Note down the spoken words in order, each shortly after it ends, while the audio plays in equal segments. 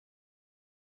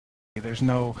There's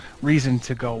no reason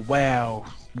to go, wow.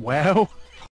 Wow?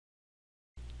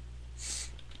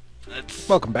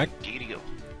 Welcome back. Go.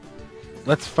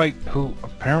 Let's fight who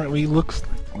apparently looks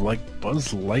like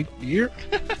Buzz Lightyear.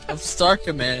 I'm Star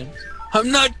Command.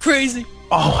 I'm not crazy.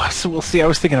 Oh, so we'll see. I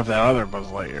was thinking of that other Buzz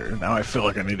Lightyear. Now I feel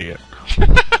like an idiot.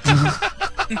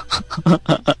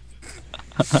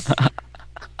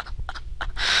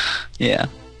 Yeah.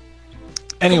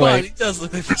 Anyway, Come on, he does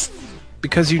look like this.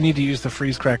 because you need to use the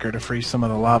freeze cracker to freeze some of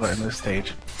the lava in this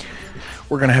stage,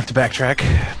 we're gonna have to backtrack.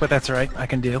 But that's alright. I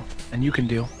can deal, and you can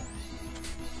deal.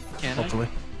 Can Hopefully.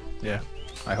 Yeah,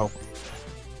 I hope.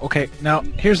 Okay, now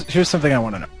here's something I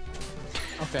want to know.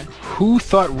 I? Okay. Who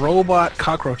thought robot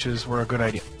cockroaches were a good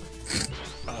idea?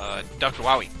 Dr.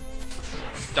 Wowie.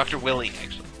 Dr. Willie,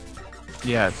 actually.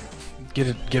 Yeah, get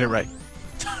it right.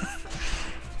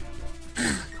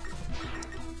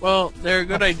 Well, they're a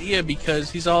good idea because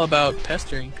he's all about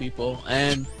pestering people,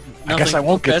 and I guess I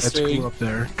won't get that pestering. screw up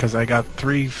there because I got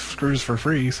 3 screws for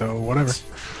free. So whatever.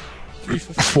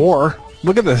 350. 4.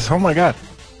 Look at this. Oh my god.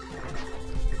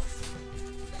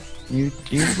 You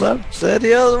left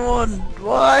the other one.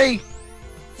 Why?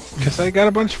 Because I got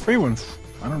a bunch of free ones.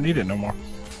 I don't need it no more.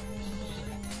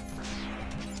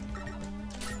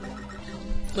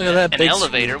 Look at that An big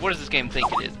elevator. What does this game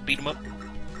think it is? Beat 'em up?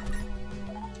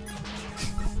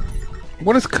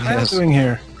 What is Kyle Yes. doing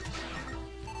here?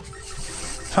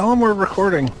 Tell him we're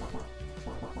recording.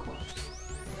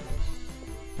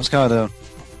 What's Kyle doing?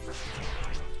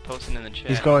 Posting in the chat.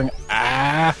 He's going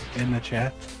in the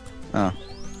chat. Oh.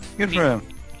 Good for him.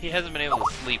 He hasn't been able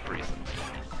to sleep recently.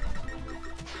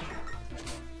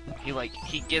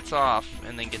 He gets off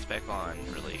and then gets back on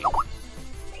really.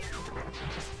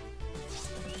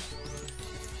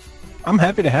 I'm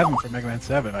happy to have him for Mega Man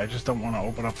 7. I just don't want to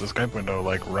open up the Skype window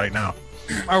like right now.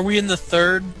 Are we in the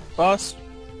third boss?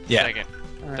 Yeah. Second.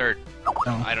 Alright. Third.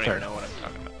 No, I don't third. even know what I'm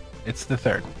talking about. It's the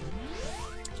third.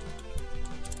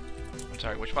 I'm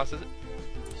sorry, which boss is it?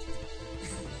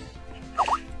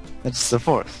 It's the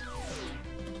fourth.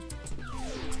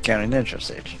 Counting intro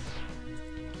stage.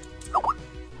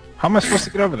 How am I supposed to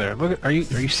get over there? Look, are you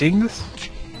seeing this?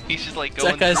 He's just like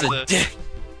going That guy's through a the... dick.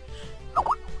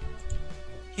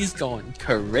 He's going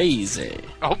crazy.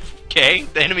 Oh, okay.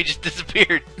 The enemy just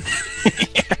disappeared.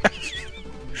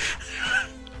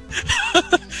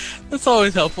 That's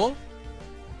always helpful.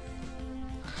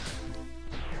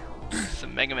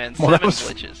 Some Mega Man Well, 7 that was-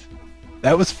 glitches.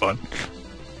 That was fun.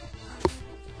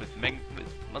 With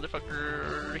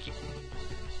motherfucker...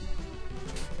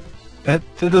 That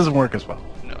doesn't work as well.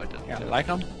 No, it doesn't. Yeah, like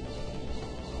him?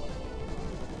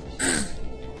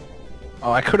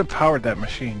 Oh, I could have powered that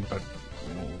machine, but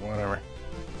whatever.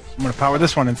 I'm gonna power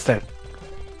this one instead.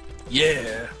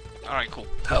 Yeah. Alright, cool.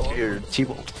 Power your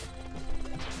T-Bolt.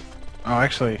 Oh,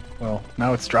 actually, well,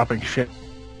 now it's dropping shit.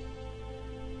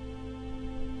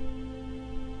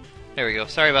 There we go.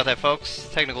 Sorry about that, folks.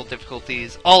 Technical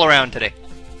difficulties all around today.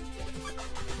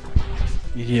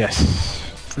 Yes.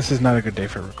 This is not a good day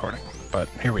for recording, but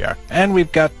here we are. And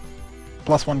we've got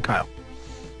 +1 Kyle.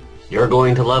 You're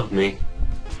going to love me.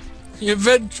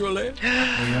 Eventually.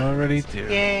 We already do.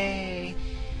 Yay!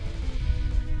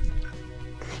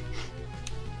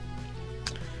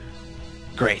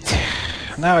 Great.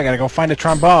 Now I gotta go find a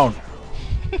trombone.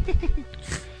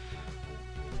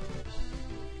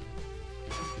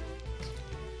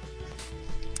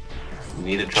 You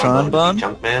need a trombone,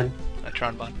 junk man. A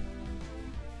trombone.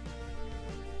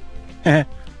 I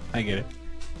get it.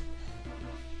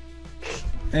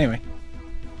 Anyway.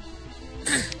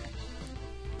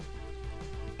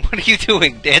 What are you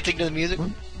doing? Dancing to the music?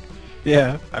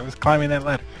 Yeah, I was climbing that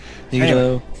ladder. You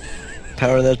Anyway.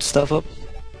 power that stuff up?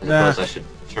 I Nah. suppose I should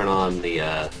turn on the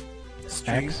Axe.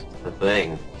 thing.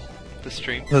 The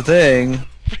stream. The thing.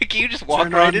 Ricky, you just walked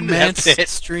Turn right on into Matt's that pit.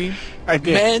 stream. I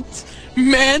did.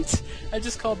 Mant. I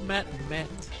just called Matt Matt.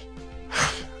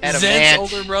 Adamant. Zed's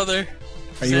older brother.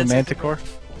 Are you a Zed's- manticore?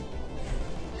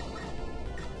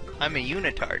 I'm a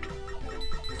unitard.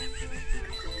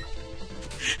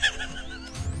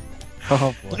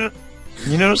 Oh boy.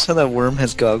 You notice how that worm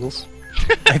has goggles?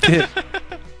 I did.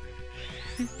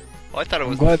 Well, I thought it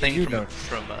was I'm glad the thing you from, noticed.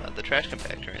 from the trash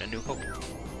compactor in A New Hope.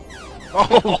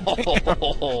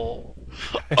 Oh,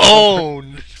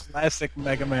 Owned! classic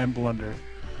Mega Man blunder.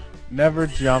 Never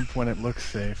jump when it looks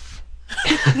safe.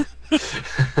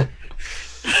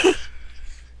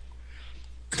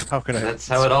 How could I? That's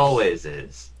how it always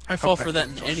is. I fall for that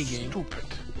in any game. Stupid.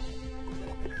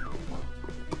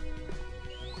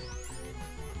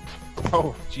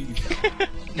 Oh,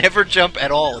 jeez. Never jump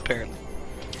at all, apparently.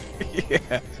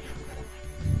 Yeah.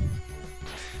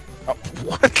 Oh,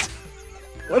 what?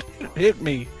 What did it hit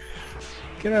me.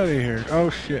 Get out of here. Oh,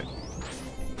 shit.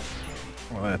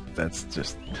 Well, that's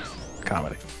just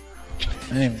comedy.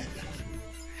 Anyway.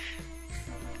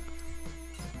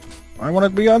 I want to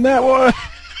be on that one.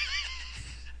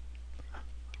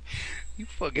 You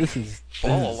fucking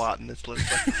fall a lot in this list.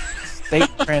 State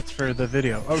transfer the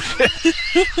video. Oh, shit.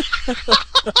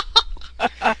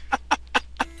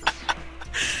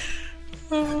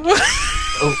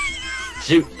 Oh,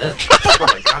 shoot. That's where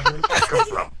I got him come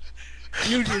from.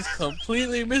 You just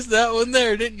completely missed that one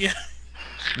there, didn't you?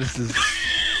 This is...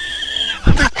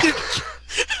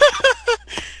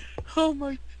 Oh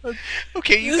my god.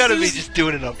 Okay, you gotta be just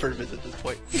doing it on purpose at this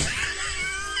point.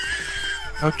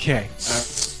 Okay.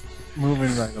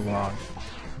 Moving right along.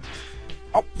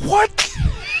 Oh, what?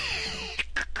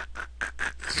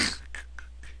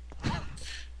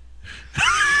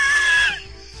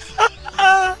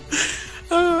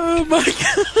 Oh my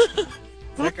god.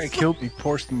 That guy killed me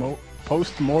post-mortem.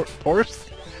 Post-mortem.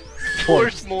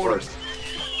 Post-mortem.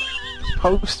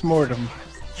 Post-mortem.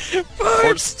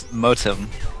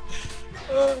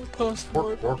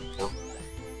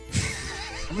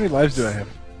 How many lives do I have?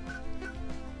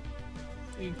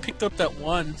 You picked up that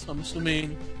one, so I'm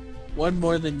assuming one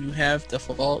more than you have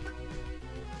default.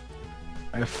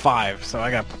 I have 5, so I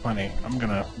got plenty. I'm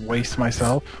gonna waste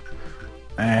myself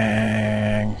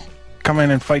and come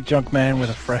in and fight Junkman with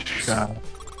a fresh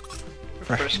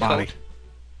body.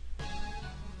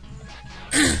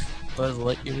 Buzz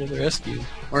Lightyear to the rescue.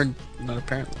 Or not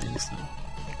apparently, so.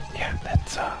 Yeah,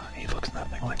 that's he looks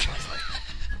nothing like Buzz Lightyear.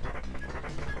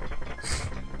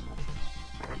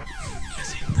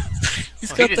 He's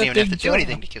Well, got he didn't that even big have to do jaw.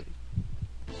 anything to kill you.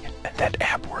 And that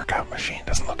ab workout machine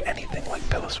doesn't look anything like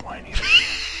Pilliswine either.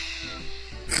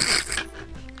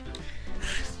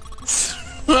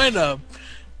 Line up.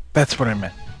 That's what I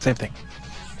meant. Same thing.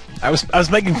 I was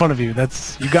making fun of you.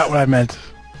 You got what I meant.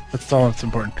 That's all that's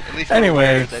important. At least we're aware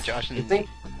Anyway, that Josh You and think?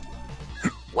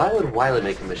 Why would Wiley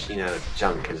make a machine out of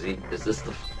junk? Is this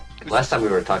the last time we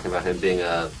were talking about him being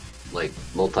a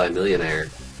multi-millionaire,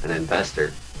 an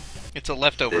investor? it's a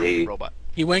leftover Did he- robot.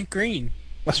 He went green.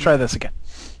 let's try this again.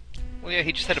 Well, yeah,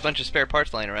 he just had a bunch of spare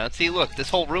parts lying around. See, look, this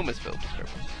whole room is filled with spare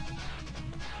parts.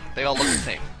 They all look the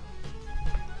same.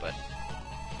 But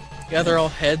Yeah, they're all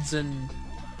heads and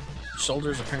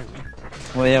shoulders, apparently.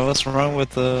 Well, yeah, what's wrong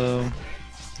with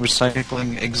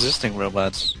recycling existing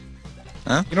robots?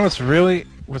 You know what's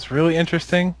really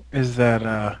interesting is that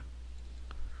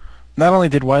not only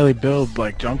did Wily build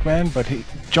like Junkman, but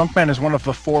Junkman is one of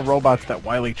the 4 robots that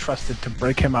Wily trusted to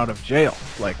break him out of jail.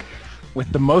 Like,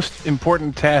 with the most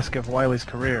important task of Wily's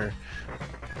career,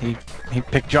 he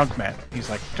picked Junkman. He's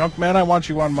like, Junkman, I want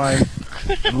you on my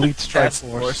elite strike Task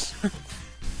force.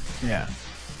 Yeah.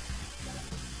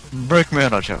 Break me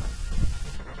out, Joe.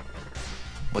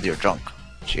 With your junk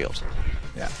shield.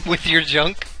 with your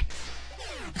junk,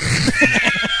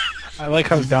 I like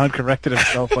how Don corrected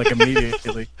himself like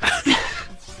immediately.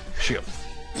 Shield.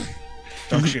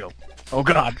 Junk shield. Oh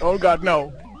god,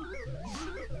 no.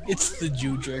 It's the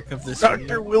Jew jerk of this Dr.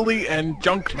 video. Willie and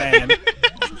Junkman.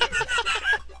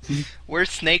 where's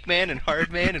Snake Man and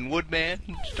Hard Man and Wood Man?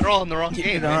 They're all in the wrong Get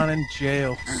game. it Man. on in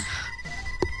jail.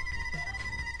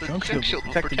 The Junk junk shield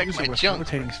will protect user my with junk.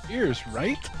 rotating spheres,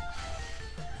 right?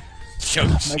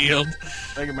 Junk shield.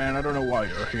 Mega Man, I don't know why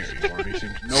you're here. You already seem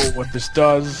to know what this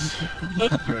does.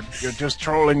 You're just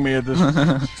trolling me at this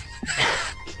point.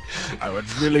 I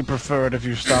would really prefer it if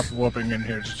you stopped warping in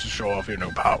here just to show off your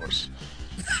new powers.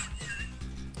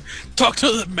 Talk to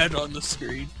the men on the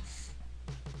screen.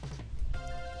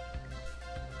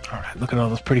 Alright, look at all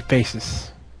those pretty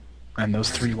faces. And those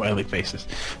 3 Wily faces.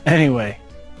 Anyway,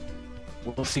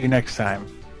 we'll see you next time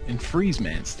in Freeze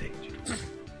Man stage.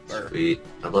 Sweet.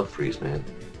 I love Freeze, man.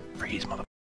 Freeze, mother.